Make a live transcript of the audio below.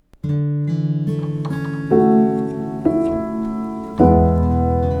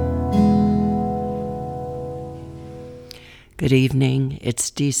Good evening. It's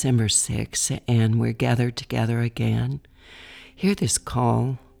December 6th, and we're gathered together again. Hear this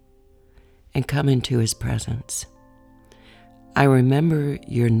call and come into His presence. I remember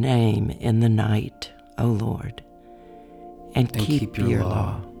your name in the night, O Lord, and keep your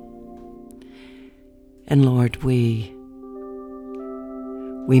law. And Lord, we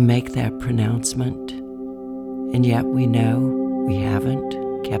make that pronouncement, and yet we know we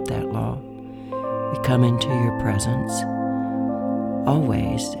haven't kept that law. We come into your presence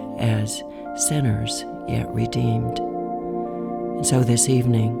always as sinners, yet redeemed. And so this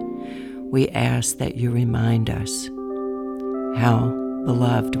evening, we ask that you remind us how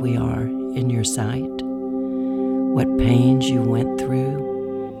beloved we are in your sight, what pains you went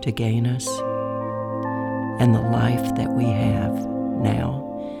through to gain us, and the life that we have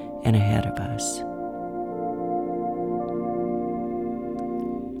now and ahead of us.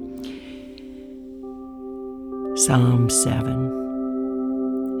 Psalm 7.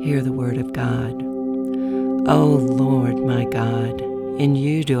 Hear the word of God. O Lord, my God, in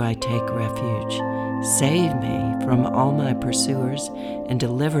you do I take refuge. Save me from all my pursuers and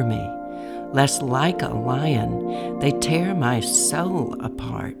deliver me, lest like a lion they tear my soul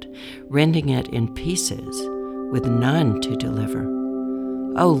apart, rending it in pieces with none to deliver.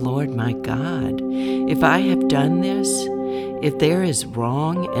 O Lord, my God, if I have done this, if there is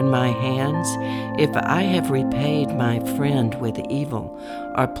wrong in my hands, if I have repaid my friend with evil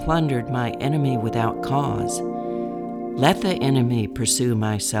or plundered my enemy without cause, let the enemy pursue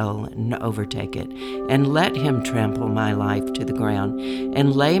my soul and overtake it, and let him trample my life to the ground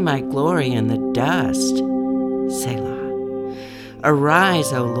and lay my glory in the dust. Selah.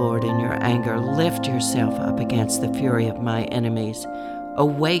 Arise, O Lord, in your anger. Lift yourself up against the fury of my enemies.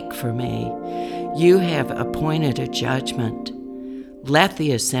 Awake for me. You have appointed a judgment. Let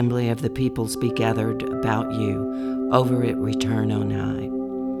the assembly of the peoples be gathered about you. Over it return on high.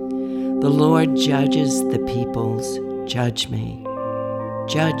 The Lord judges the peoples. Judge me.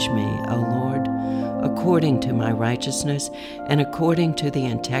 Judge me, O Lord, according to my righteousness and according to the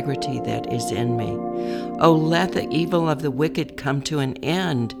integrity that is in me. O let the evil of the wicked come to an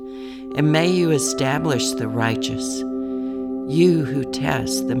end, and may you establish the righteous. You who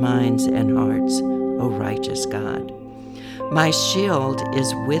test the minds and hearts, O righteous God. My shield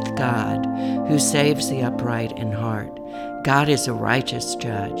is with God, who saves the upright in heart. God is a righteous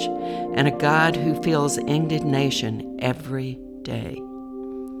judge, and a God who feels indignation every day.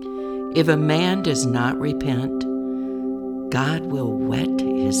 If a man does not repent, God will whet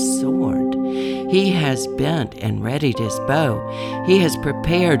his sword. He has bent and readied his bow. He has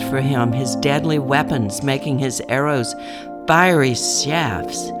prepared for him his deadly weapons, making his arrows fiery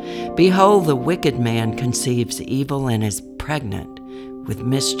shafts. Behold, the wicked man conceives evil and is pregnant with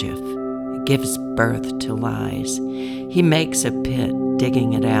mischief. It gives birth to lies. He makes a pit,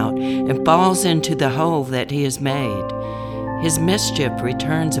 digging it out, and falls into the hole that he has made. His mischief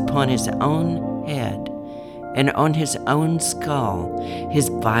returns upon his own head, and on his own skull his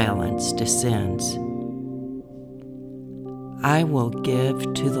violence descends. I will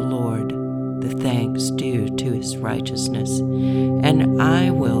give to the Lord the thanks due to his righteousness, and I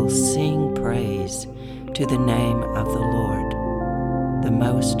will sing praise to the name of the Lord, the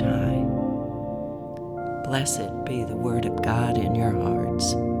Most High. Blessed be the word of God in your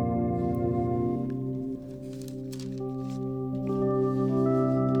hearts.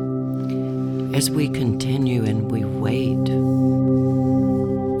 As we continue and we wait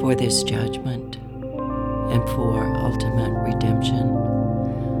for this judgment and for ultimate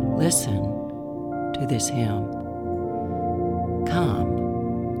redemption, listen to this hymn.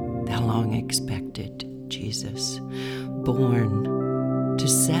 Come, thou long expected Jesus, born to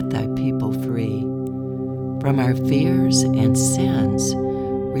set thy people free. From our fears and sins,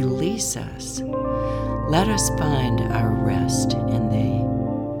 release us. Let us find our rest in thee.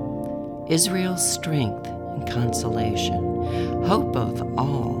 Israel's strength and consolation, hope of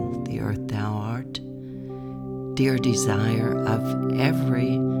all the earth thou art, dear desire of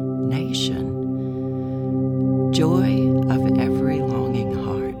every nation, joy of every longing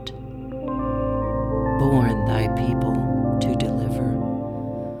heart, born thy people to deliver,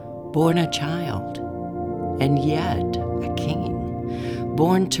 born a child, and yet a king,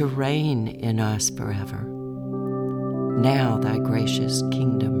 born to reign in us forever. Now thy gracious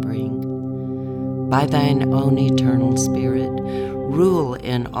kingdom bring. By thine own eternal Spirit, rule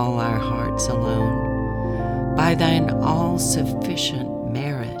in all our hearts alone. By thine all-sufficient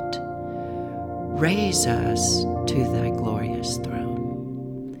merit, raise us to thy glorious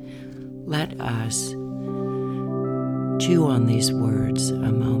throne. Let us chew on these words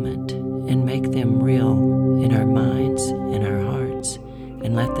a moment and make them real in our minds and our hearts.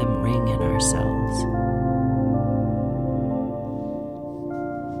 and let them ring in our souls.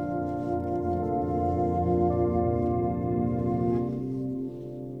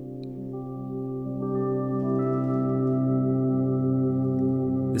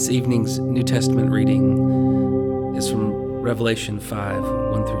 This evening's New Testament reading is from Revelation 5,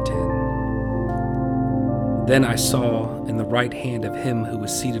 1 through 10. Then I saw in the right hand of him who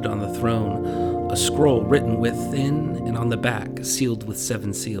was seated on the throne a scroll written within and on the back, sealed with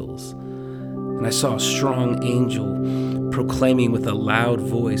 7 seals. And I saw a strong angel proclaiming with a loud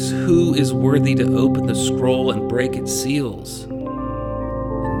voice, "Who is worthy to open the scroll and break its seals?"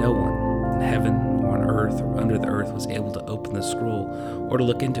 And no one in heaven or on earth or under the earth was able to open the scroll or to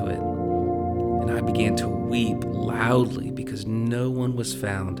look into it. And I began to weep loudly because no one was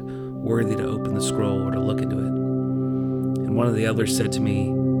found worthy to open the scroll or to look into it. And one of the elders said to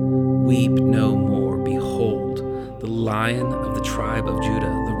me, "Weep no more. Behold, the Lion of the tribe of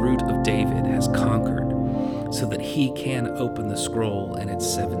Judah, the Root of David, has conquered, so that he can open the scroll and its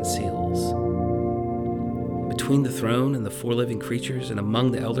 7 seals." Between the throne and the 4 living creatures and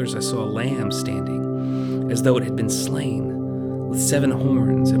among the elders I saw a lamb standing, as though it had been slain, with 7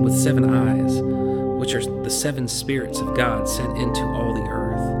 horns and with 7 eyes, which are the 7 spirits of God sent into all the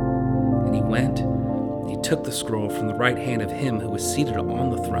earth. And he went, and he took the scroll from the right hand of him who was seated on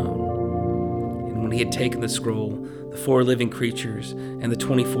the throne. And when he had taken the scroll, the 4 living creatures and the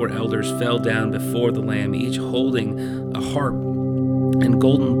 24 elders fell down before the Lamb, each holding a harp and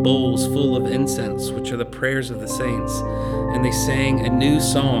golden bowls full of incense, which are the prayers of the saints. And they sang a new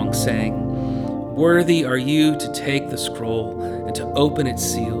song, saying, "Worthy are you to take the scroll and to open its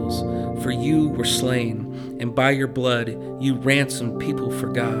seals, for you were slain, and by your blood you ransomed people for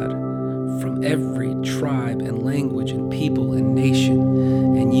God, from every tribe and language and people and nation,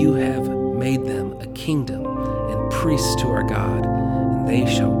 and you have made them a kingdom and priests to our God, and they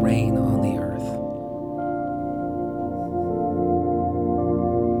shall reign on the earth."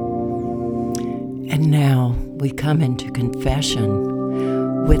 And now we come into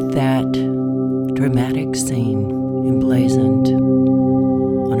confession with that dramatic scene emblazoned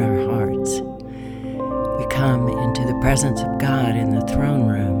on our hearts. We come into the presence of God in the throne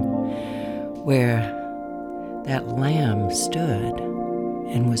room where that Lamb stood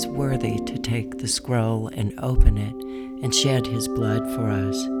and was worthy to take the scroll and open it and shed his blood for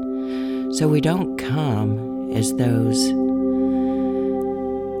us. So we don't come as those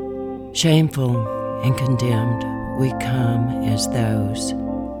shameful and condemned. We come as those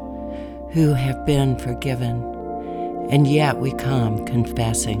who have been forgiven, and yet we come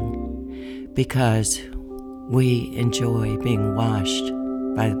confessing because we enjoy being washed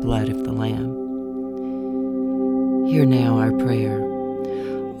by the blood of the Lamb. Hear now our prayer.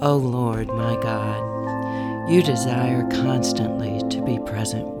 O Lord, my God, you desire constantly to be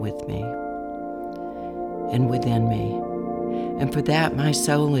present with me and within me. And for that my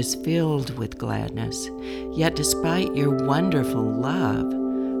soul is filled with gladness. Yet despite your wonderful love,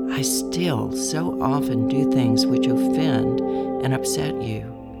 I still so often do things which offend and upset you.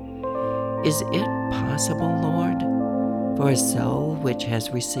 Is it possible, Lord, for a soul which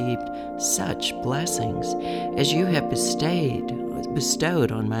has received such blessings as you have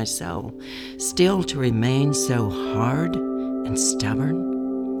bestowed on my soul, still to remain so hard and stubborn?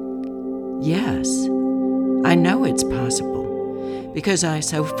 Yes, I know it's possible, because I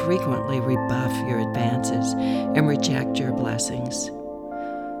so frequently rebuff your advances and reject your blessings.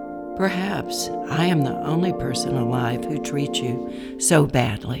 Perhaps I am the only person alive who treats you so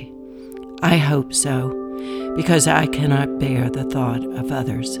badly. I hope so, because I cannot bear the thought of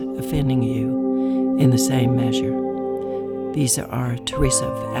others offending you in the same measure. These are Teresa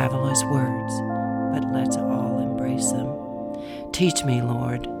of Avila's words, but let's all embrace them. Teach me,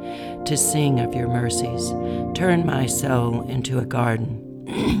 Lord, to sing of your mercies. Turn my soul into a garden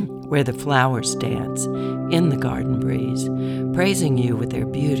where the flowers dance in the garden breeze, praising you with their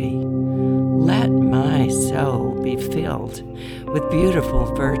beauty. Let my soul be filled with beautiful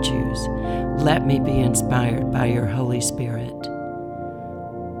virtues. Let me be inspired by your Holy Spirit.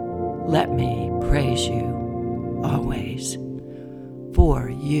 Let me praise you always, for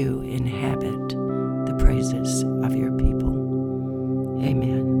you inhabit the praises of your people.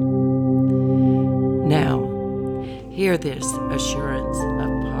 Amen. Now, hear this assurance of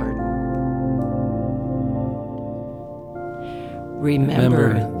pardon.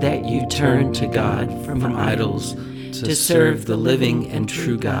 Remember that you turned to God from idols to serve the living and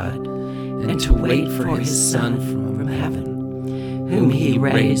true God, and to wait for his Son from heaven, whom he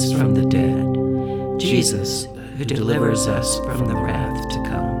raised from the dead, Jesus, who delivers us from the wrath to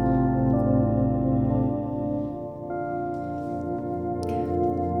come.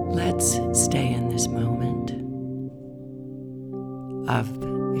 of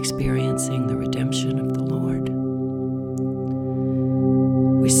experiencing the redemption of the Lord.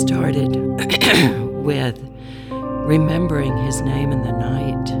 We started with remembering His name in the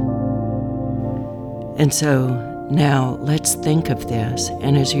night. And so now let's think of this.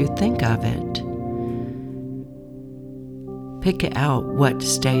 And as you think of it, pick out what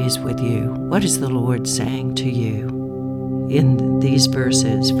stays with you. What is the Lord saying to you in these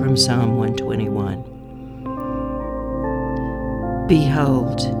verses from Psalm 121?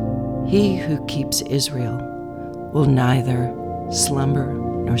 Behold, He who keeps Israel will neither slumber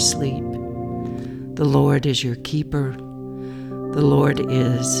nor sleep. The Lord is your keeper. The Lord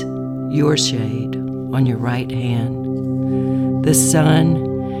is your shade on your right hand. The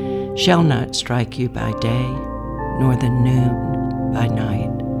sun shall not strike you by day, nor the noon by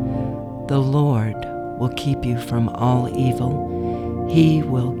night. The Lord will keep you from all evil. He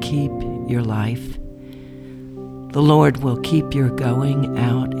will keep your life. The Lord will keep your going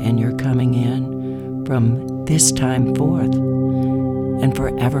out and your coming in from this time forth and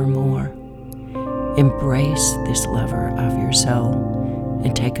forevermore. Embrace this lover of your soul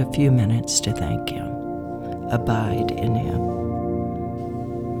and take a few minutes to thank Him. Abide in Him.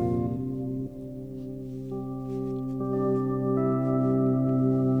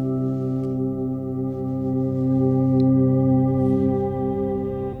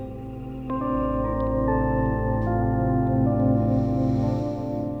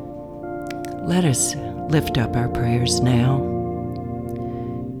 Let us lift up our prayers now.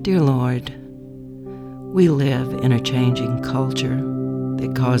 Dear Lord, we live in a changing culture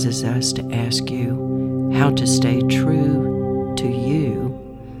that causes us to ask You how to stay true to You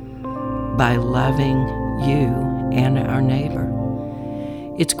by loving You and our neighbor.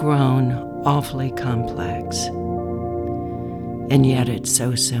 It's grown awfully complex, and yet it's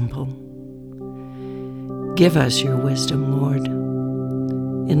so simple. Give us Your wisdom, Lord.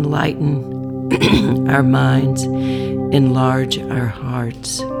 Enlighten our minds, enlarge our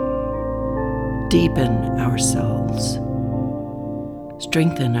hearts, deepen our souls,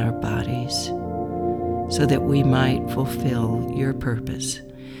 strengthen our bodies, so that we might fulfill Your purpose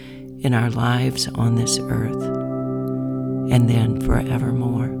in our lives on this earth and then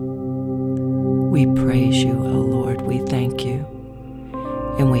forevermore. We praise You, O Lord. We thank You,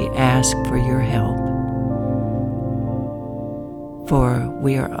 and we ask for Your help. For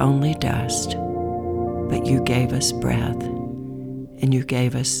we are only dust, but You gave us breath, and You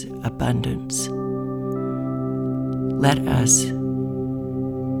gave us abundance. Let us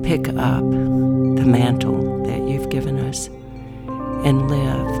pick up the mantle that You've given us and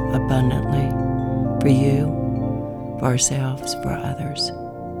live abundantly for You, for ourselves, for others.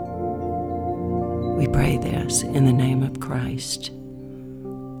 We pray this in the name of Christ.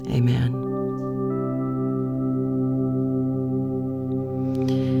 Amen.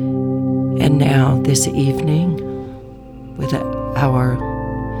 And now, this evening, with our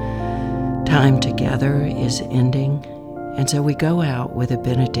time together is ending, and so we go out with a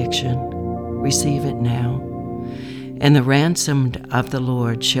benediction. Receive it now. And the ransomed of the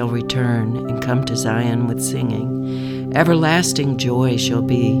Lord shall return and come to Zion with singing. Everlasting joy shall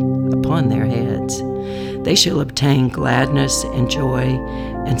be upon their heads. They shall obtain gladness and joy,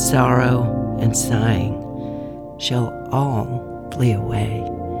 and sorrow and sighing shall all flee away.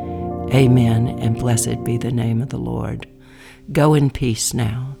 Amen, and blessed be the name of the Lord. Go in peace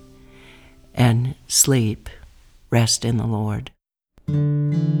now, and sleep. Rest in the Lord.